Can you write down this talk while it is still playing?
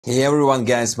Hey everyone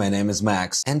guys, my name is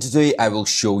Max and today I will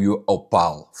show you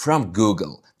Opal from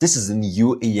Google. This is a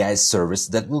new AI service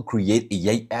that will create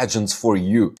AI agents for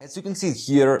you. As you can see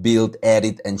here, build,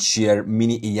 edit and share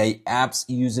mini AI apps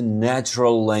using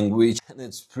natural language and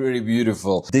it's pretty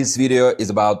beautiful. This video is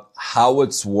about how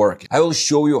it's working. I will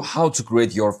show you how to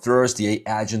create your first AI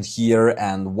agent here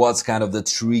and what's kind of the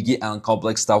tricky and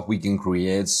complex stuff we can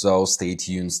create. So stay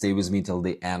tuned, stay with me till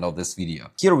the end of this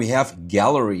video. Here we have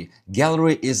Gallery.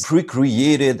 Gallery is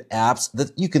pre-created apps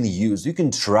that you can use. You can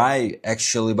try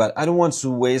actually, but I don't want to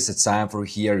waste time for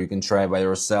here. You can try by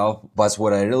yourself. But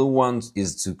what I really want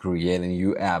is to create a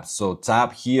new app. So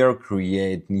tap here,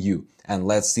 create new, and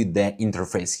let's see the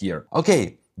interface here.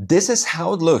 Okay, this is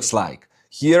how it looks like.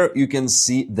 Here you can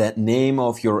see the name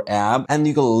of your app and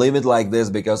you can leave it like this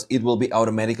because it will be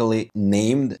automatically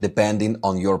named depending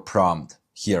on your prompt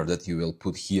here that you will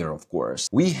put here, of course.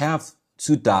 We have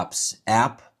two tabs,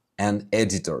 app and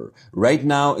editor. Right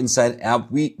now inside app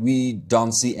we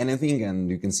don't see anything and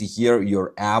you can see here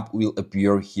your app will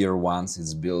appear here once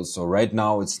it's built. So right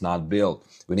now it's not built.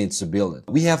 We need to build it.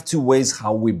 We have two ways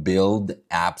how we build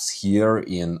apps here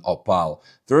in Opal.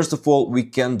 First of all, we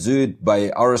can do it by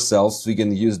ourselves. We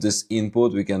can use this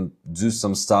input. We can do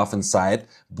some stuff inside.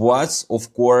 But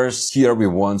of course, here we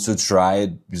want to try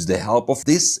it with the help of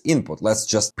this input. Let's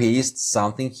just paste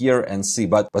something here and see.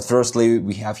 But firstly,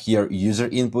 we have here user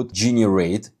input,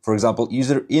 generate. For example,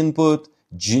 user input,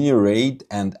 generate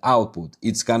and output.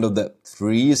 It's kind of the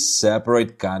three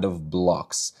separate kind of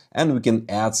blocks. And we can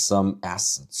add some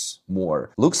assets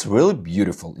more. Looks really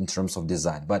beautiful in terms of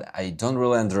design, but I don't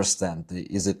really understand.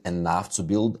 Is it enough to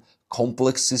build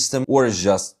complex system or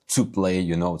just to play,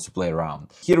 to play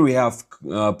around? Here we have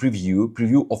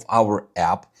preview of our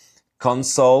app,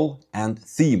 console and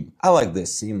theme. I like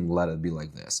this theme, let it be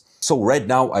like this. So right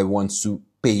now I want to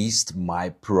paste my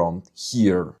prompt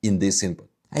here in this input.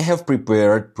 I have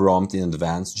prepared prompt in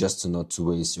advance just to not to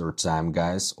waste your time,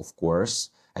 guys, of course.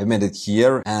 I made it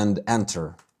here and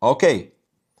enter. Okay,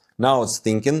 now it's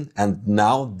thinking and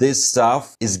now this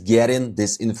stuff is getting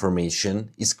this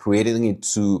information, is creating it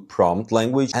to prompt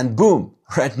language and boom,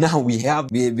 right now we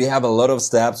have a lot of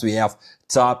steps. We have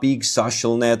topic,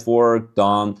 social network,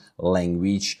 tone,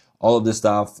 language, all of the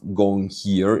stuff going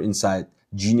here inside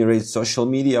generate social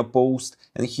media post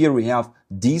and here we have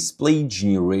display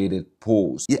generated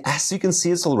post. As you can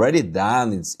see, it's already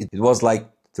done. It was like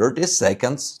 30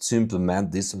 seconds to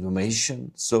implement this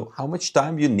automation. So how much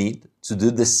time you need to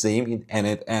do the same in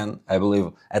n8n? I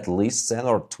believe at least 10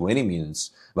 or 20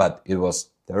 minutes, but it was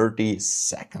 30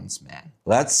 seconds, man.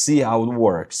 Let's see how it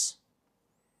works.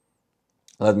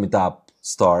 Let me tap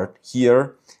start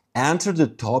here. Enter the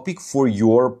topic for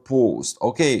your post.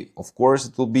 Okay, of course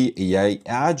it will be AI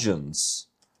agents.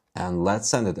 And let's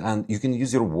send it. And you can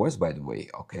use your voice, by the way.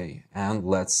 Okay, and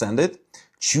let's send it.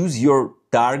 Choose your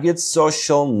target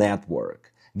social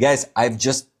network. Guys, I've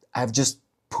just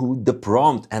put the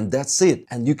prompt and that's it.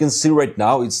 And you can see right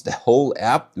now it's the whole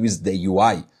app with the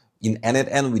UI. In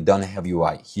n8n we don't have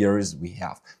UI. Here is we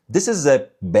have. This is a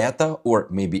beta or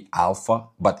maybe alpha,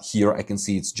 but here I can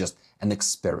see it's just an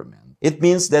experiment. It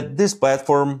means that this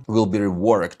platform will be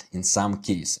reworked in some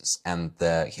cases. And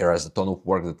here is a ton of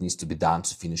work that needs to be done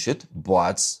to finish it,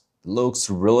 but looks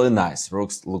really nice.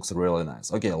 Looks really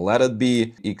nice. Okay, let it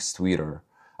be X Twitter.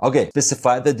 Okay,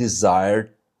 specify the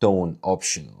desired tone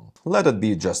optional. Let it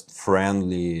be just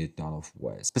friendly tone of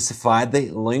voice. Specify the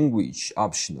language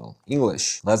optional.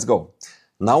 English. Let's go.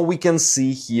 Now we can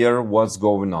see here what's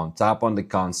going on. Tap on the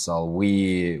console.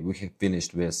 We have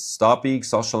finished with topic,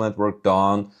 social network,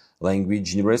 tone,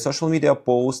 language, generate social media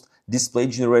post, display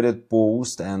generated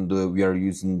post, and we are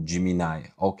using Gemini.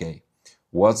 Okay.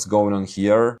 What's going on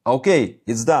here? Okay,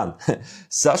 it's done.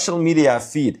 Social media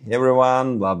feed,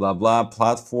 everyone, blah, blah, blah,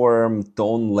 platform,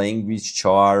 tone, language,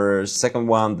 charts, second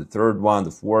one, the third one,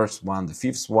 the fourth one, the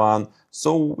fifth one.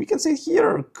 So we can see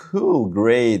here, cool,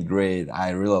 great, great.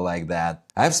 I really like that.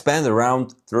 I've spent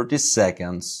around 30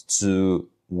 seconds to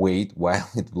wait while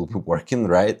it will be working,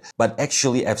 right? But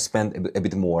actually I've spent a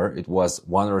bit more. It was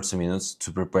 1 or 2 minutes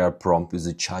to prepare a prompt with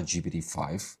the ChatGPT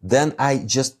 5. Then I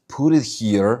just put it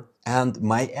here and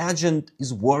my agent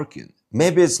is working.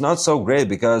 Maybe it's not so great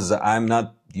because I'm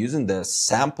not using the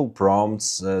sample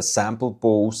prompts, sample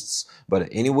posts, but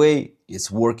anyway,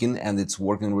 it's working and it's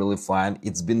working really fine.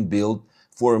 It's been built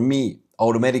for me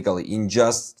automatically in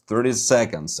just 30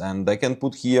 seconds and I can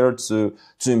put here to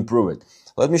improve it.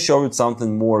 Let me show you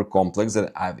something more complex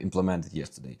that I've implemented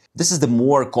yesterday. This is the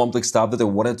more complex stuff that I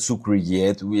wanted to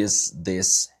create with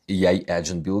this AI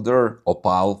agent builder,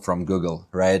 Opal from Google,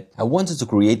 right? I wanted to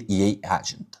create AI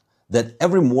agent that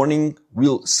every morning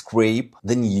will scrape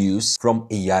the news from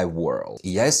AI world.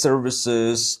 AI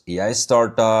services, AI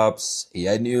startups,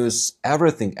 AI news,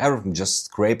 everything, just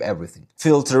scrape everything.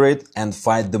 Filter it and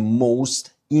find the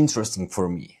most interesting for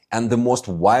me and the most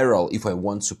viral if I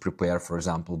want to prepare, for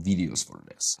example, videos for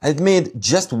this. I've made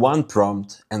just one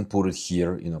prompt and put it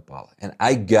here in Opal, and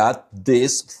I got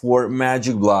this 4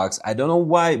 magic blocks. I don't know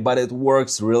why, but it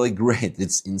works really great.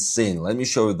 It's insane. Let me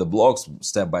show you the blocks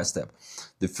step by step.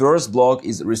 The first block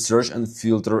is research and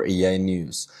filter AI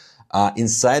news.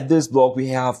 Inside this block, we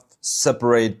have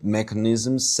separate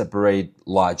mechanisms, separate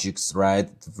logics, right?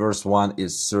 The first one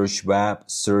is search web,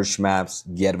 search maps,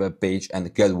 get web page,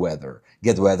 and get weather.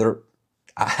 Get weather,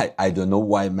 I don't know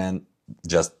why, man.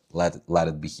 Just let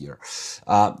it be here.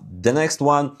 The next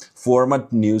one,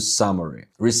 format news summary,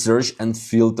 research and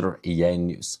filter AI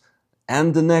news.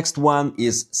 And the next one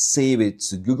is save it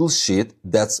to Google Sheet.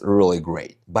 That's really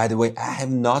great. By the way, I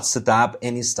have not set up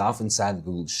any stuff inside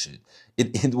Google Sheet.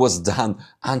 It was done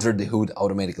under the hood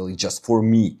automatically just for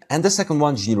me. And the second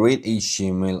one, generate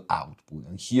HTML output.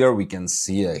 And here we can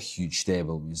see a huge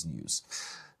table with news.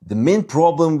 The main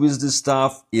problem with this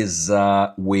stuff is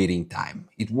waiting time.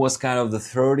 It was kind of the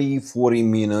 30-40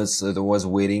 minutes that I was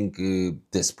waiting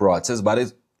this process, but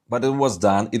it was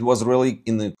done. It was really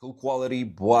in the cool quality,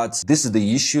 but this is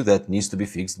the issue that needs to be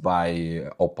fixed by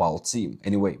Opal team.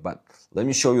 Anyway, but let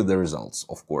me show you the results,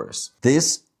 of course.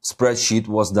 This spreadsheet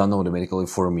was done automatically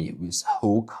for me with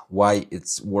hook, why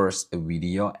it's worth a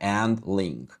video, and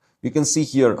link. You can see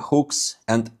here hooks,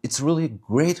 and it's really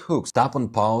great hooks. Tap on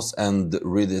pause and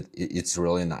read it. It's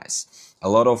really nice. A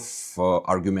lot of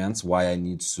arguments why I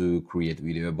need to create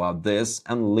video about this,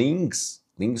 and links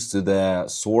to the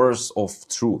source of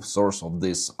truth, source of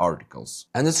these articles.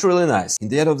 And it's really nice. In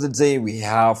the end of the day, we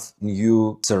have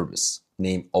new service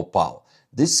named Opal.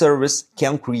 This service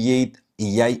can create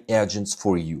AI agents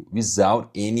for you without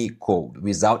any code,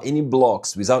 without any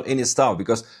blocks, without any stuff.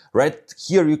 Because right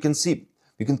here you can see,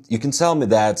 you can tell me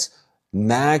that,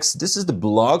 Max, this is the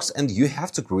blocks and you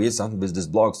have to create something with these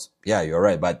blocks. Yeah, you're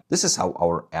right. But this is how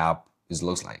our app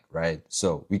looks like, right?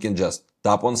 So we can just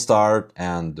tap on start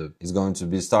and it's going to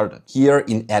be started. Here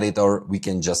in editor, we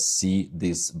can just see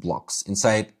these blocks.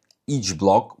 Inside each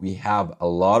block, we have a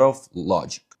lot of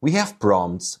logic. We have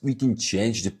prompts. We can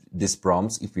change these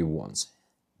prompts if we want.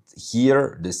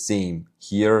 Here, the same.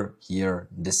 Here,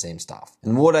 the same stuff.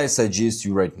 And what I suggest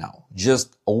you right now,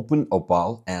 just open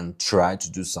Opal and try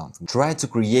to do something. Try to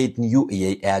create new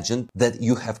AI agent that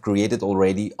you have created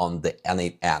already on the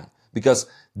n8n. Because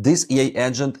this AI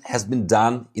agent has been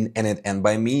done in n8n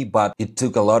by me, but it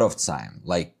took a lot of time,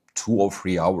 like 2 or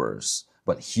 3 hours.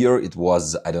 But here it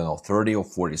was, I don't know, 30 or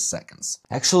 40 seconds.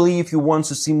 Actually, if you want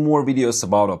to see more videos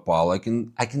about Opal, I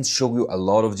can show you a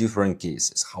lot of different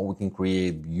cases, how we can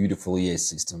create beautiful AI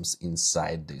systems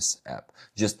inside this app.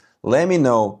 Just let me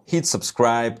know, hit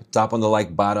subscribe, tap on the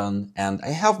like button, and I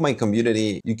have my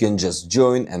community. You can just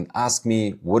join and ask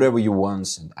me whatever you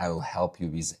want, and I will help you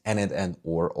with n8n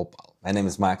or Opal. My name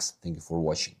is Max. Thank you for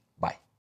watching.